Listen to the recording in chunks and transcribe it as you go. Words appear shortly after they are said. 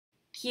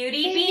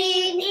Cutie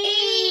Bean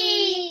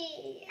E.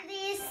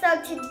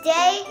 So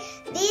today,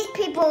 these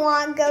people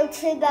want to go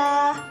to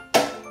the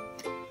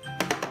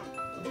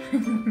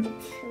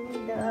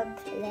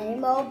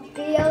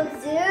Playmobil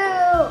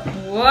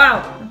Zoo.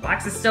 Whoa, the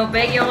box is so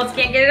big you almost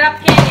can't get it up,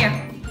 can you?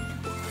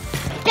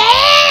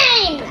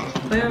 Bang!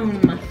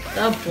 Boom,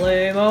 the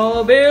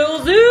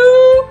Playmobil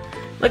Zoo.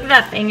 Look at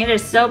that thing, it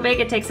is so big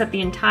it takes up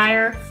the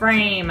entire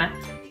frame.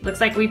 Looks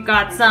like we've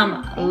got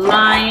some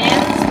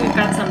lions, we've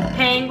got some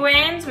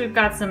penguins, we've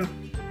got some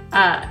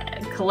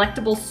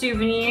collectible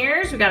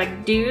souvenirs. We've got a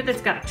dude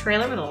that's got a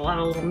trailer with a lot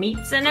of little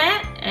meats in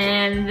it.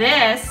 And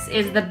this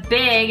is the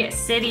big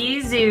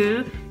City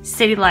Zoo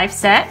City Life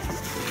set.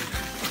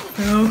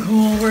 So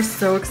cool, we're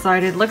so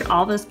excited. Look at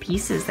all those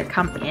pieces that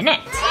come in it.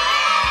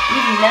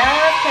 We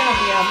love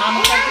Playmobil.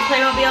 Mama collected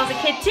Playmobil as a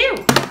kid too.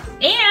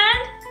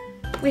 And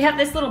we have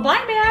this little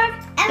blind bag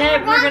and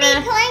that we're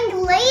gonna be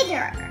playing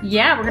later.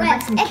 Yeah, we're gonna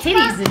bring some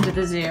kitties into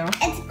the zoo.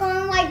 It's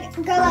gonna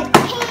go like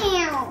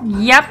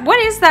bam. Yep, what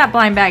is that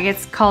blind bag?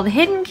 It's called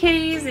Hidden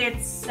Kitties.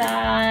 It's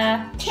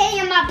Kitty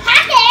in my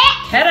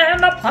pocket. Kitty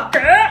in my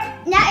pocket.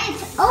 Now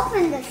it's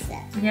open this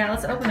set. Yeah,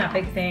 let's open that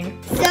big thing.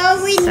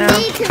 So we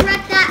need to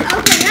rip that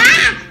open.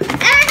 Ah!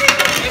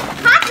 Everything is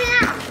popping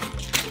out.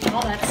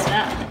 All that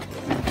stuff.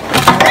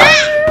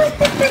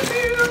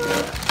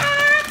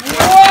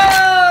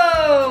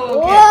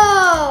 Whoa!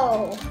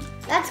 Whoa!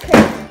 That's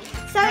crazy.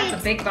 So that's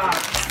a big box.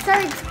 So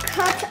it's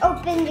cut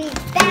open these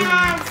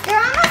bags. They're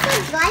almost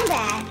like blind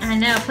bags. I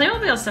know.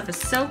 Playmobil stuff is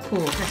so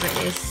cool because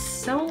it is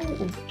so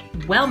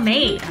well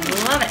made. I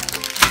love it.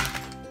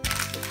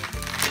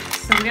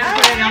 So we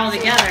gotta put it all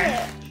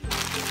together.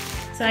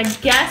 So I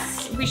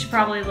guess we should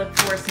probably look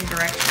for some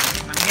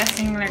directions. I'm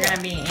guessing they're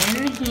gonna be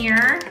in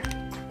here.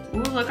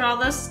 Ooh, look at all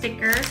those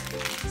stickers.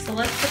 So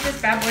let's put this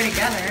bad boy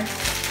together.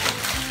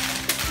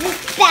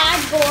 This bad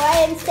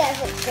boy instead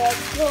of a good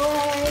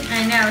boy.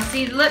 I know.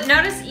 See, look,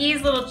 notice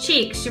E's little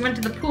cheeks. She went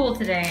to the pool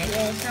today.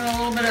 Yes. Got a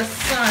little bit of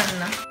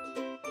sun.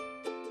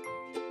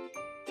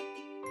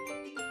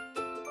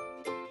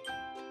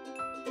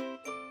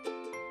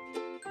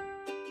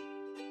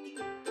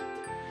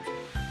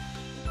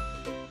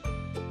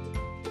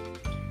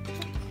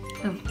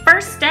 The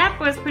first step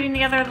was putting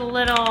together the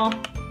little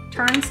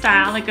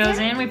turnstile that goes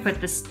in. We put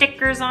the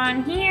stickers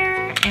on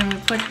here, and we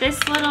put this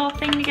little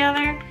thing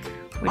together,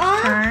 which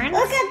turns.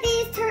 Look at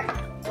these turns.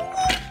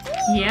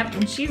 Yep,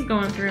 and she's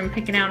going through and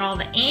picking out all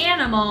the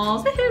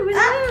animals. I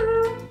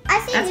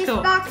see That's these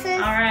cool. boxes.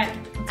 All right.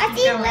 I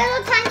see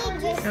little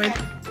tiny So we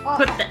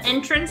put the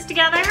entrance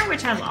together,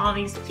 which has all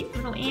these cute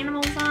little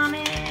animals on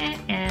it,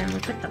 and we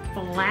put the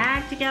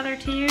flag together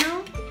too.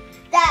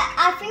 That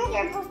I think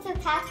they're supposed to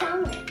attach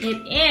on it.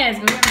 It is,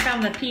 but we haven't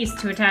found the piece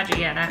to attach it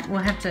yet. We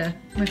have to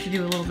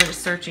do a little bit of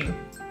searching.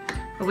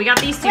 But we got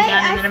these two done,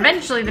 and then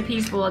eventually the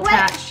piece will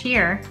attach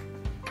here.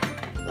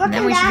 And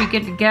then we should be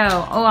good to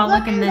go. Oh, I'll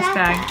look in this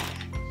bag.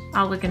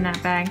 I'll look in that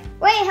bag.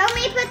 Wait, help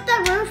me put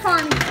the roof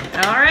on.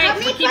 All right,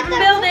 we'll keep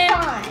building.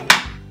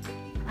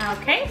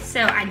 Okay,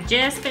 so I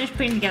just finished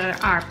putting together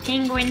our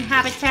penguin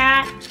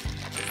habitat.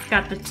 It's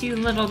got the two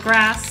little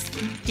grass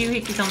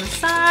doohickeys on the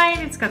side.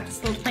 It's got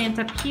this little plant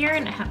up here,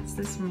 and it has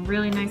this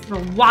really nice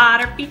little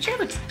water feature.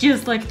 Looks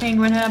just like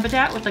penguin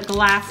habitat with a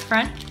glass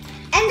front.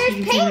 And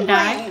there's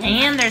penguins.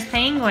 And there's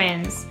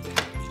penguins.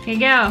 Here you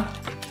go.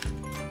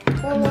 You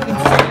can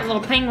see your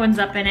little penguins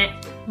up in it.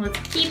 Let's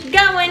keep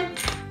going.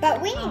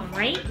 But we All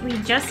right, we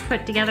just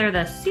put together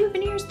the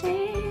souvenir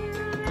stand.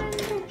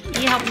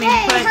 You helped me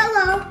Hey,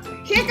 hello.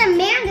 Here's the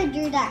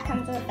manager that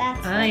comes with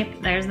that.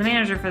 Yep, there's the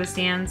manager for the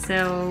stand.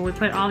 So we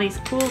put all these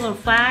cool little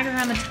flags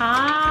around the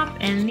top,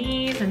 and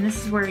these, and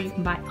this is where you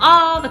can buy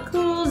all the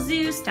cool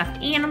zoo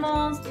stuffed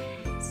animals,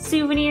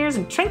 souvenirs,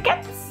 and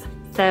trinkets.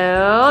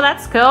 So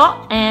that's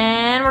cool,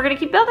 and we're gonna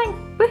keep building.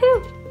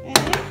 Woohoo!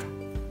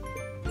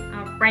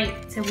 All right,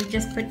 so we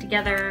just put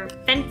together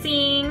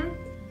fencing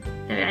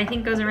that I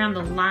think goes around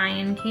the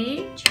lion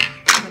cage.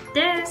 We got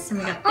this, and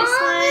we got this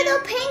one. Little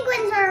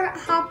penguins are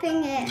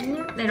hopping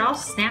in. It all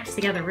snaps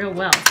together real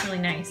well. It's really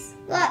nice.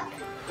 Look.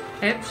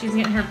 Oh, she's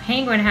getting her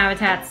penguin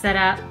habitat set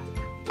up.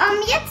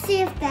 Let's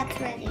see if that's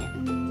ready.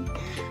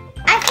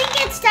 I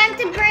think it's time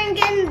to bring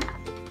in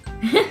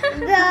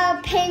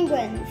the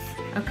penguins.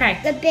 Okay.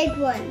 The big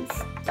ones.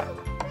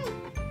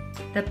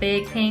 The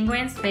big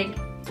penguins.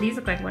 These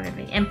look like, what are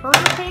they? Emperor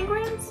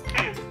penguins?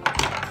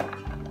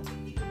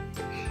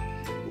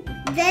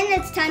 Then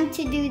it's time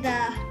to do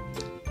the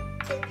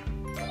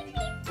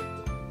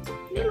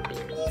little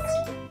babies.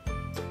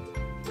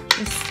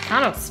 Just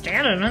kind of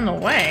standing in the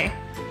way.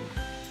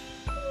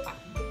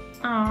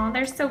 Oh,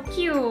 they're so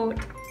cute.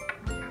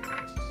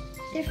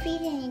 They're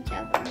feeding each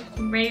other.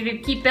 Ready to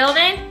keep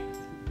building?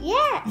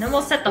 Yes. Then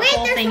we'll set the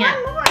whole thing up.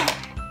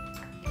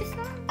 There's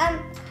one more.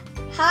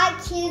 Hi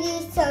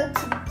cuties. So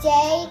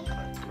today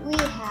we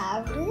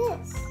have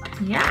this.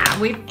 Yeah,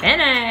 we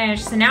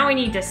finished. So now we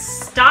need to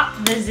stock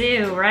the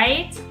zoo,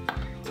 right?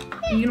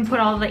 You gonna put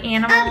all the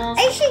animals?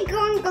 I should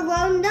go and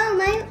below. No,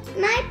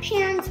 my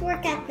parents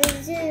work at the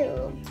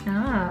zoo.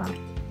 Oh.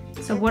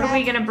 So what are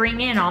we gonna bring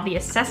in? All the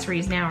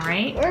accessories now,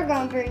 right? We're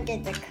gonna bring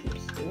in the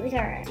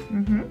computer.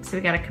 So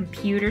we got a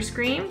computer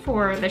screen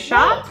for the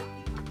shop.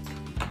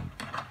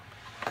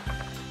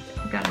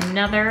 We've got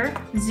another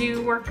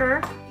zoo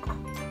worker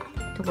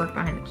to work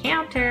behind the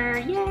counter.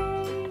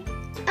 Yay!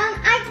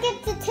 I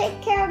get to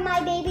take care of my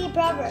baby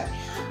brother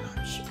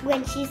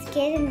when she's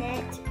getting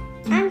it.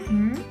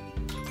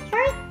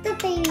 Here's the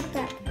baby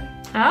brother.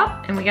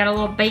 Oh, and we got a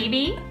little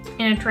baby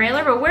in a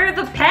trailer, but where are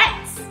the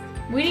pets?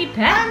 We need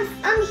pets.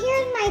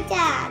 Here's my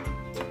dad.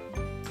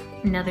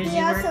 Another zoo He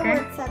also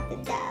worker. works at the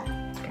dad.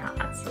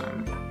 Got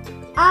some.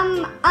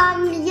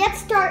 Let's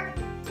start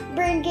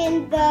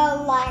bringing the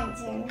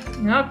lions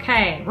in.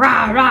 Okay,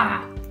 rah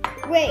rah.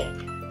 Wait,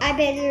 I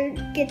better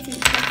get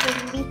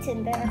some meat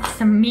in there.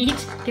 Some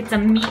meat. Get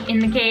some meat in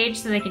the cage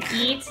so they can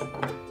eat.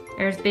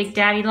 There's Big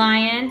Daddy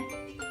Lion.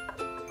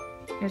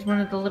 There's one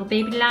of the little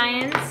baby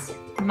lions.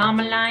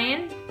 Mama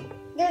Lion.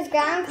 There's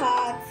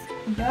groundhogs.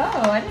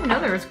 Oh, I didn't know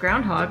there was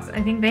groundhogs.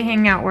 I think they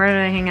hang out, where do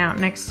they hang out?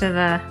 Next to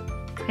the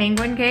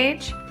penguin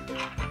cage?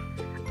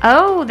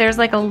 Oh, there's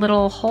like a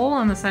little hole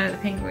on the side of the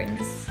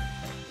penguins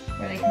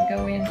where they can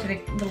go into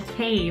the little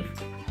cave.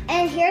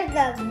 And here's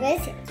the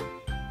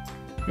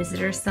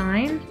Visitor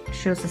sign.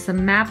 Shows us a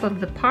map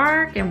of the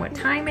park and what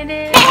time it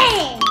is.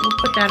 Bang! We'll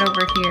put that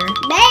over here.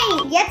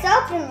 Bang! Gets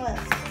open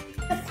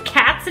with.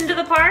 Cats into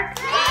the park?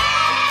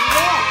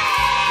 Yeah.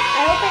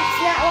 I hope it's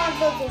not one of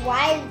those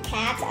wild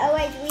cats.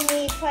 Otherwise, we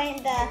need to play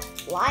in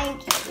the lion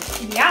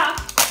cage. Yeah.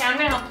 Okay, I'm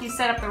gonna help you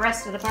set up the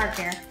rest of the park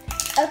here.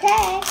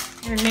 Okay.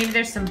 And maybe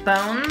there's some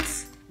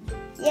bones.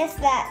 Yes,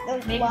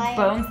 those Maybe lions.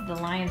 bones that the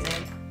lions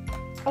ate.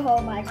 Oh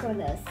my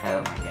goodness.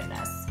 Oh my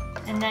goodness.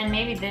 And then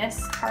maybe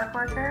this park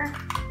worker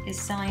is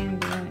selling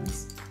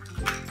balloons.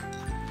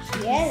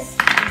 Yes.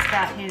 He's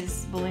got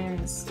his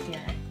balloons here,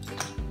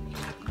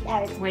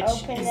 Now it's which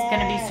open is going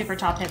to be super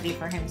top heavy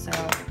for him, so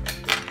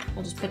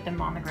we'll just put them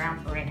on the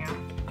ground for right now.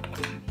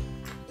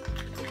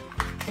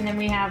 And then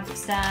we have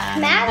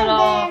some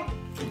little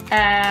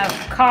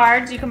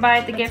cards you can buy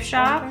at the gift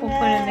shop. We'll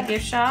put it in the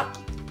gift shop.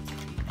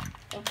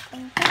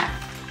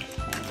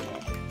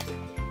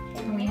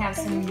 And we have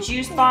some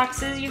juice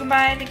boxes you can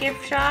buy at the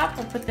gift shop.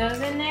 We'll put those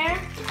in there.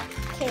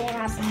 Okay,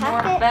 Some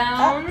more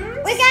bones.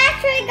 We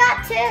actually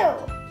got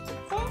two.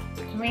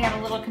 And we have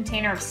a little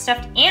container of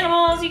stuffed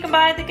animals you can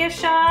buy at the gift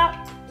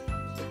shop.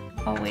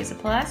 Always a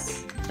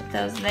plus. Put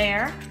those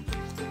there.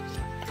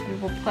 We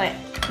will put,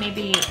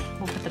 maybe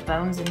we'll put the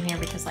bones in here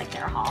because like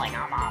they're hauling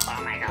them off.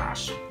 Oh my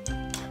gosh.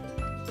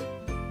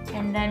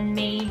 And then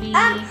maybe...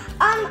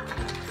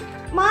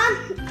 Mom,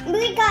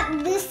 we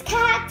got this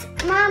cat.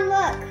 Mom,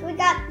 look, we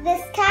got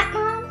this cat,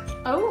 Mom.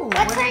 Oh,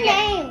 What's her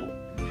name?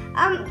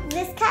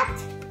 This cat.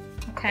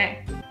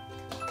 Okay.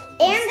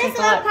 And this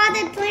little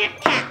potted plant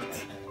cat.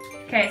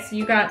 Okay, so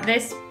you got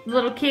this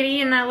little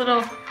kitty and that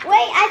little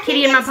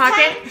kitty in my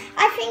pocket.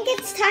 I think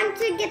it's time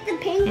to get the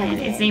penguin. And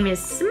its name is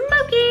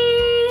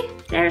Smokey.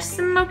 There's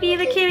Smokey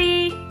the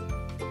kitty.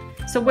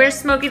 So where's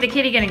Smokey the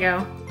kitty gonna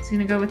go? Is he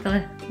gonna go with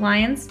the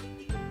lions?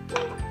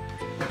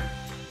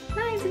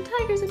 Lions and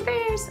tigers and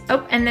bears.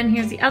 Oh, and then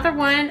here's the other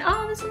one.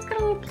 Oh, this one's got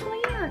a little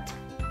plant.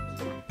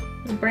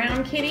 The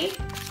brown kitty.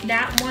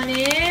 That one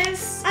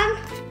is...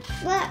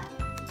 What?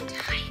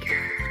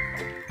 Tiger.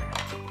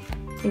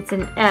 It's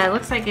an,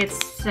 looks like it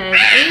says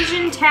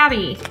Asian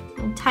tabby.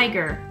 Little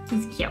tiger.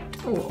 He's cute.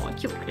 Oh,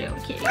 cute little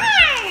kitty.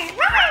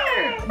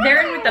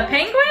 They're in with the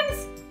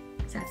penguins?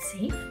 Is that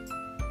safe?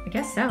 I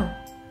guess so.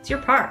 It's your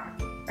park,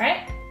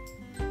 right?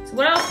 So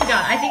what else we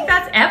got? I think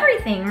that's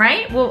everything,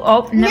 right? Well,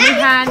 oh, and then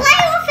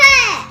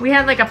we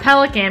had like a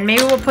pelican.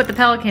 Maybe we'll put the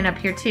pelican up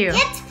here too.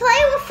 Let's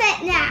play with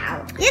it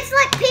now. It's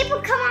like people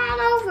come on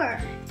over.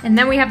 And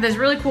then we have this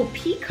really cool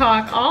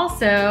peacock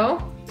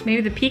also.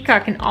 Maybe the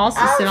peacock can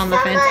also sit on the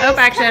fence. Oh,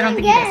 actually, I don't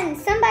think he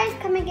does. Somebody's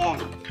coming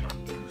in.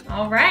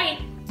 All right.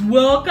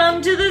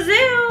 Welcome to the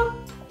zoo.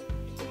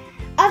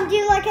 Do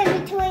you like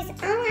any toys?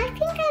 I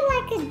think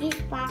I like a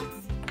juice box.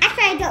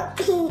 Actually, I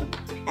don't.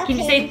 Okay. Can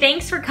you say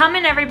thanks for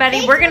coming, everybody?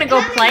 Thanks We're going to go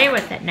coming. play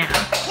with it now.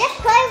 Let's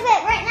play with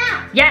it right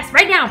now. Yes,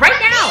 right now, right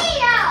now.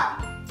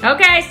 Video.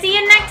 Okay, see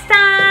you next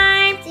time.